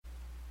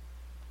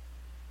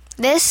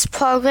This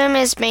program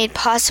is made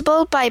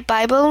possible by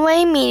Bible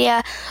Way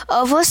Media,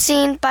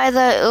 overseen by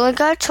the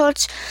Oologah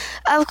Church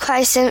of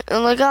Christ in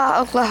Oologah,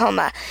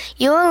 Oklahoma.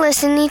 You are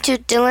listening to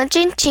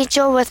Diligent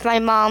Teacher with my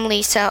mom,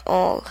 Lisa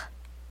Earle.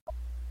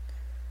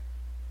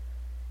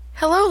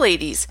 Hello,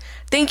 ladies.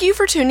 Thank you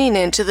for tuning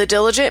in to the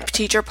Diligent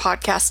Teacher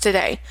podcast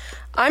today.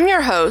 I'm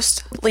your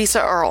host,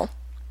 Lisa Earle.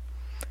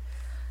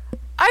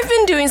 I've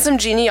been doing some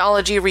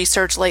genealogy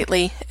research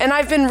lately, and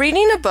I've been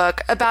reading a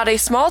book about a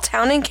small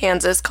town in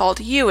Kansas called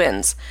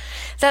Hewins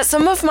that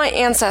some of my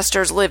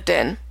ancestors lived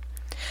in.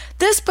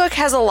 This book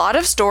has a lot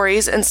of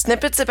stories and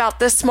snippets about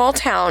this small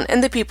town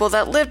and the people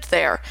that lived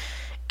there,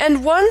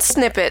 and one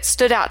snippet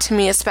stood out to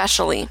me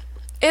especially.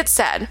 It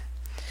said,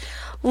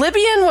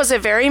 Libyan was a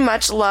very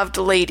much loved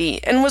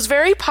lady and was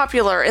very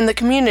popular in the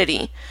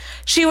community.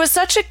 She was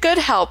such a good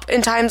help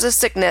in times of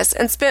sickness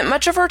and spent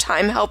much of her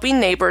time helping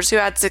neighbors who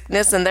had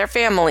sickness in their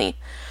family.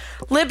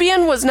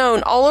 Libyan was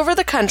known all over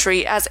the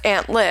country as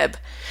Aunt Lib.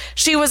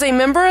 She was a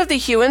member of the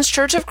Hewins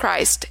Church of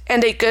Christ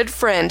and a good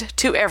friend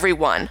to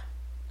everyone.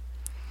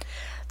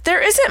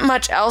 There isn't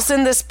much else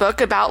in this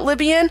book about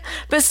Libyan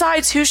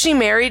besides who she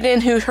married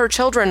and who her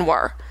children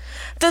were.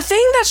 The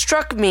thing that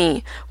struck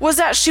me was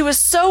that she was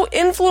so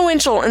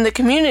influential in the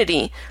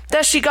community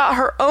that she got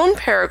her own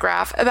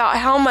paragraph about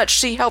how much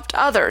she helped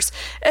others,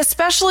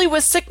 especially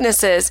with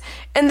sicknesses,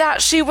 and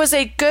that she was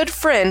a good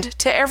friend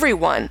to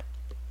everyone.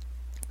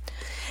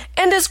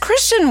 And as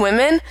Christian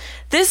women,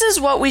 this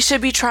is what we should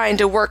be trying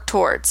to work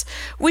towards.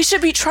 We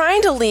should be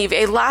trying to leave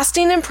a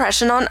lasting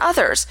impression on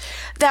others,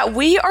 that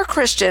we are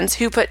Christians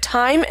who put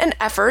time and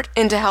effort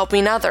into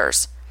helping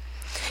others.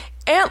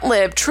 Aunt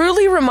Lib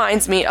truly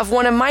reminds me of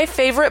one of my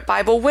favorite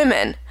Bible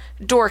women,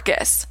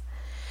 Dorcas.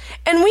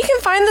 And we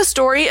can find the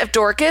story of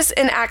Dorcas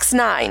in Acts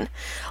 9.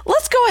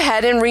 Let's go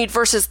ahead and read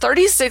verses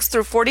 36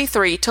 through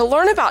 43 to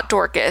learn about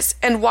Dorcas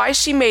and why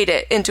she made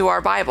it into our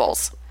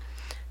Bibles.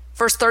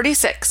 Verse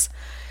 36.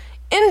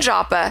 In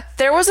Joppa,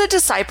 there was a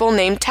disciple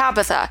named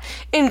Tabitha.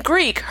 In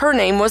Greek, her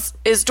name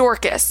is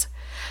Dorcas.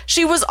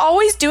 She was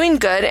always doing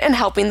good and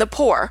helping the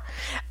poor.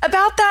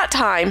 About that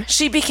time,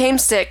 she became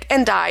sick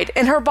and died,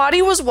 and her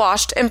body was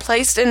washed and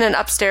placed in an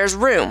upstairs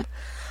room.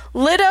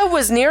 Lydda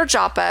was near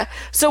Joppa,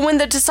 so when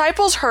the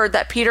disciples heard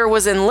that Peter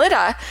was in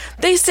Lydda,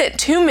 they sent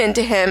 2 men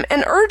to him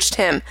and urged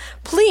him,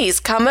 "Please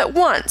come at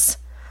once."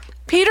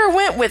 Peter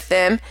went with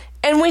them,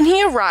 and when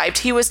he arrived,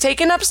 he was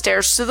taken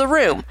upstairs to the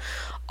room.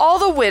 All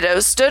the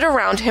widows stood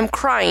around him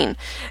crying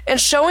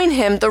and showing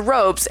him the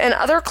robes and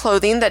other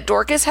clothing that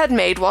Dorcas had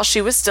made while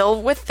she was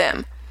still with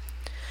them.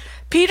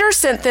 Peter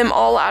sent them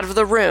all out of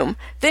the room.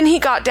 Then he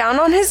got down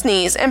on his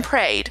knees and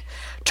prayed.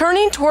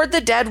 Turning toward the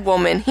dead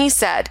woman, he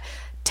said,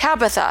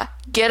 "Tabitha,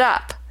 get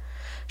up."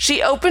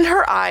 She opened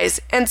her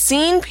eyes, and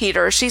seeing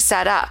Peter, she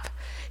sat up.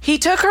 He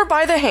took her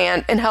by the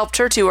hand and helped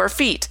her to her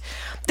feet.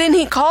 Then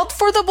he called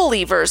for the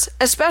believers,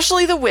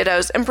 especially the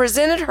widows, and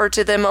presented her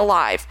to them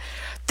alive.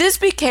 This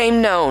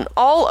became known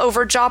all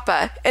over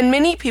Joppa, and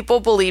many people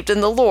believed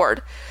in the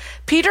Lord.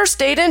 Peter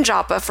stayed in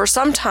Joppa for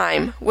some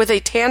time with a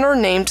tanner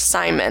named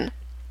Simon.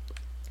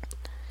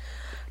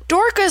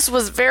 Dorcas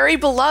was very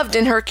beloved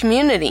in her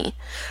community,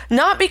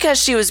 not because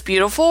she was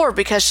beautiful or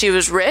because she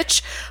was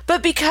rich,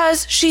 but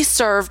because she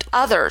served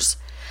others.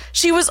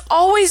 She was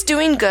always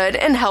doing good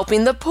and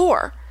helping the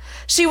poor.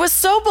 She was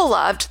so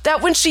beloved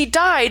that when she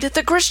died,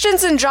 the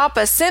Christians in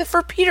Joppa sent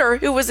for Peter,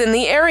 who was in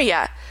the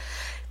area.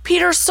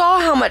 Peter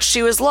saw how much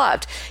she was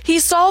loved. He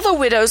saw the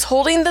widows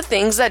holding the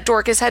things that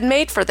Dorcas had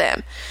made for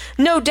them.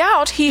 No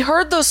doubt he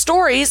heard those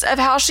stories of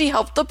how she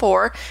helped the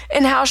poor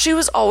and how she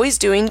was always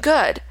doing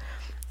good.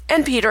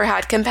 And Peter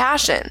had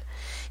compassion.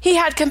 He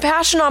had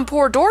compassion on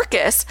poor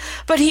Dorcas,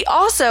 but he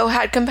also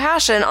had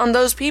compassion on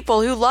those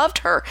people who loved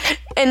her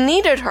and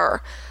needed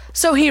her,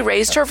 so he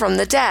raised her from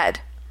the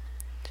dead.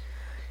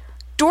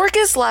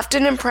 Dorcas left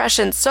an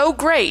impression so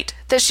great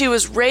that she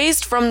was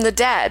raised from the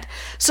dead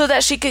so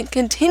that she could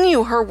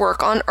continue her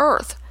work on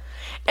earth.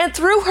 And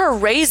through her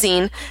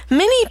raising,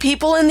 many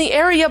people in the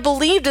area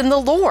believed in the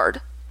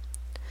Lord.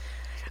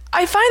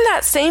 I find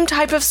that same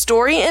type of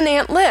story in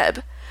Aunt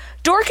Lib.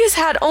 Dorcas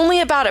had only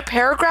about a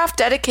paragraph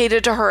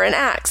dedicated to her in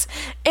Acts.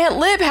 Aunt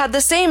Lib had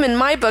the same in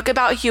my book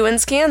about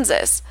Hewins,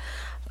 Kansas.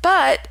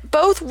 But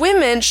both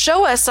women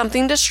show us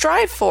something to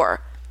strive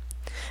for.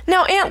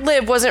 Now, Aunt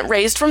Lib wasn't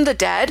raised from the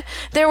dead.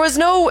 There was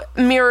no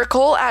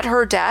miracle at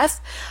her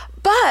death.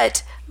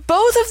 But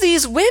both of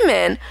these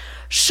women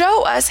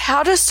show us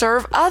how to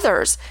serve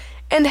others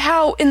and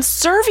how in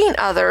serving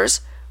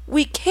others,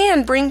 we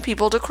can bring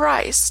people to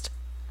Christ.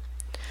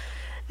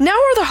 Now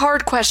are the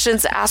hard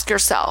questions to ask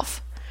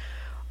yourself.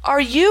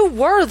 Are you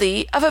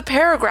worthy of a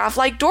paragraph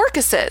like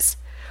Dorcas's?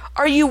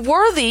 Are you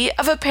worthy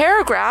of a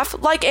paragraph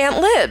like Aunt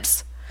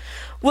Lib's?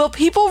 Will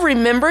people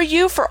remember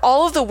you for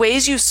all of the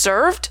ways you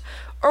served?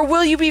 Or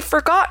will you be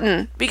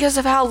forgotten because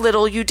of how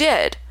little you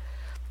did?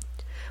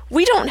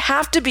 We don't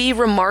have to be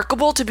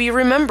remarkable to be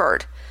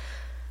remembered.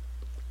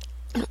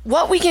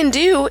 What we can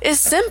do is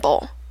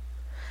simple.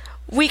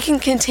 We can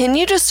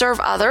continue to serve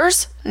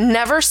others,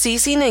 never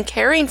ceasing and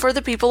caring for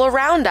the people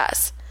around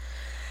us.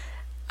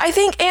 I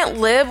think Aunt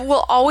Lib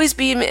will always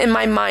be in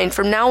my mind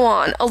from now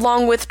on,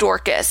 along with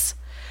Dorcas.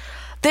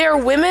 They are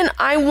women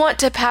I want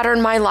to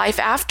pattern my life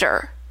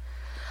after.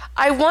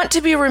 I want to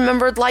be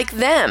remembered like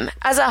them,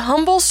 as a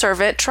humble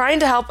servant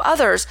trying to help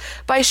others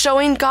by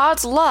showing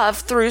God's love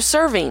through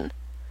serving.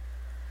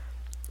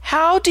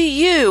 How do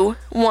you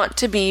want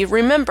to be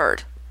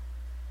remembered?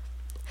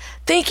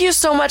 Thank you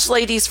so much,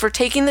 ladies, for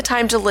taking the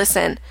time to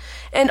listen,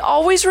 and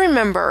always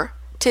remember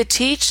to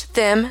teach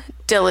them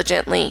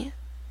diligently.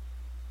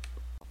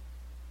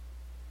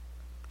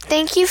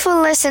 Thank you for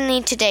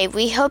listening today.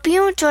 We hope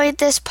you enjoyed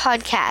this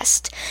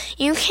podcast.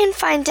 You can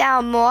find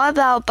out more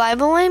about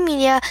Bible Way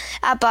Media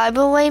at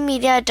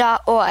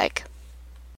BibleWayMedia.org.